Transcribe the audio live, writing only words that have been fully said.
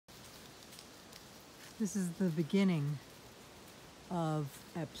This is the beginning of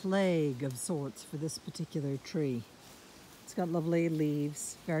a plague of sorts for this particular tree. It's got lovely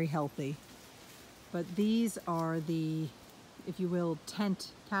leaves, very healthy. But these are the, if you will, tent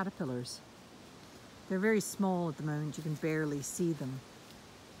caterpillars. They're very small at the moment, you can barely see them.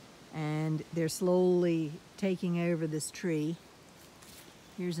 And they're slowly taking over this tree.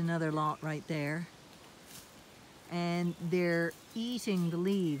 Here's another lot right there. And they're eating the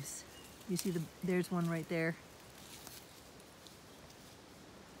leaves. You see there's one right there.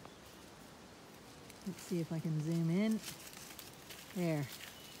 Let's see if I can zoom in. There.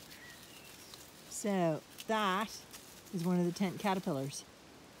 So that is one of the tent caterpillars.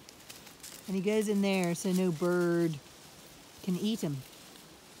 And he goes in there so no bird can eat him.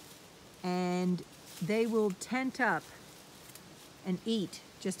 And they will tent up and eat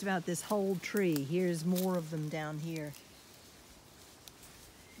just about this whole tree. Here's more of them down here.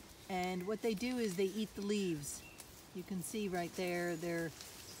 And what they do is they eat the leaves. You can see right there, they're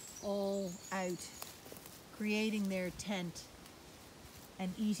all out creating their tent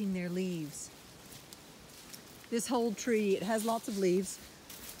and eating their leaves. This whole tree, it has lots of leaves,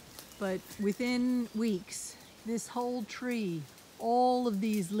 but within weeks, this whole tree, all of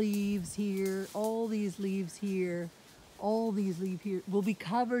these leaves here, all these leaves here, all these leaves here, will be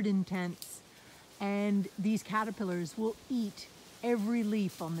covered in tents, and these caterpillars will eat every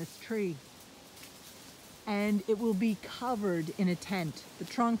leaf on this tree. And it will be covered in a tent, the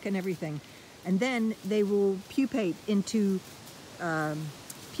trunk and everything. And then they will pupate into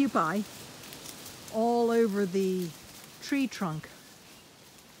pupae all over the tree trunk.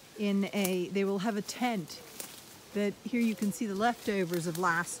 They will have a tent that, here you can see the leftovers of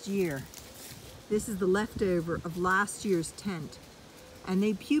last year. This is the leftover of last year's tent. And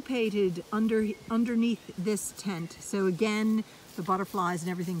they pupated underneath this tent. So again, the butterflies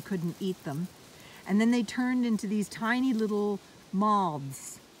and everything couldn't eat them. And then they turned into these tiny little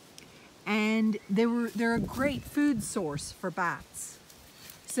moths. And they're a great food source for bats.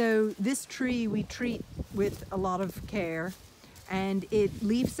 So this tree we treat with a lot of care, and it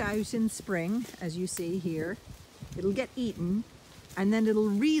leaves out in spring, as you see here. It'll get eaten, and then it'll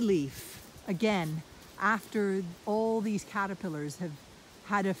re-leaf again after all these caterpillars have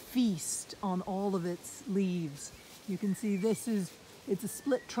had a feast on all of its leaves. You can see it's a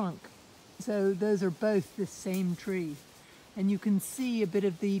split trunk. So those are both the same tree. And you can see a bit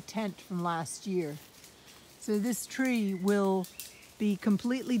of the tent from last year. So this tree will be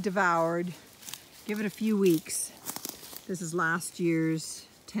completely devoured. Give it a few weeks. This is last year's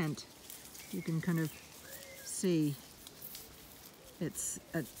tent. You can kind of see it's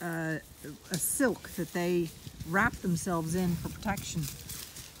a silk that they wrap themselves in for protection.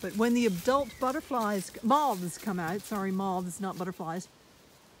 But when the adult moths come out, sorry, moths, not butterflies,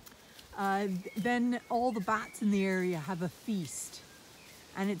 then all the bats in the area have a feast.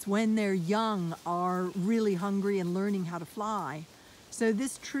 And it's when they're young, are really hungry and learning how to fly. So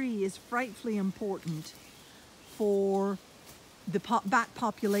this tree is frightfully important for the bat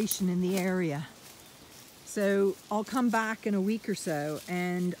population in the area. So I'll come back in a week or so,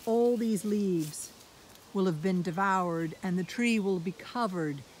 and all these leaves will have been devoured, and the tree will be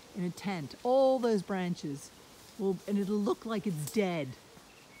covered in a tent. All those branches and it'll look like it's dead,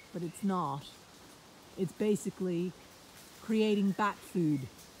 but it's not. It's basically creating bat food.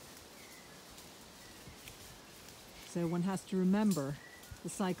 So one has to remember the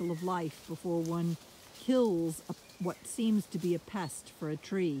cycle of life before one kills what seems to be a pest for a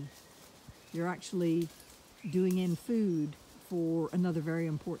tree. You're actually doing in food for another very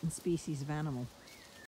important species of animal.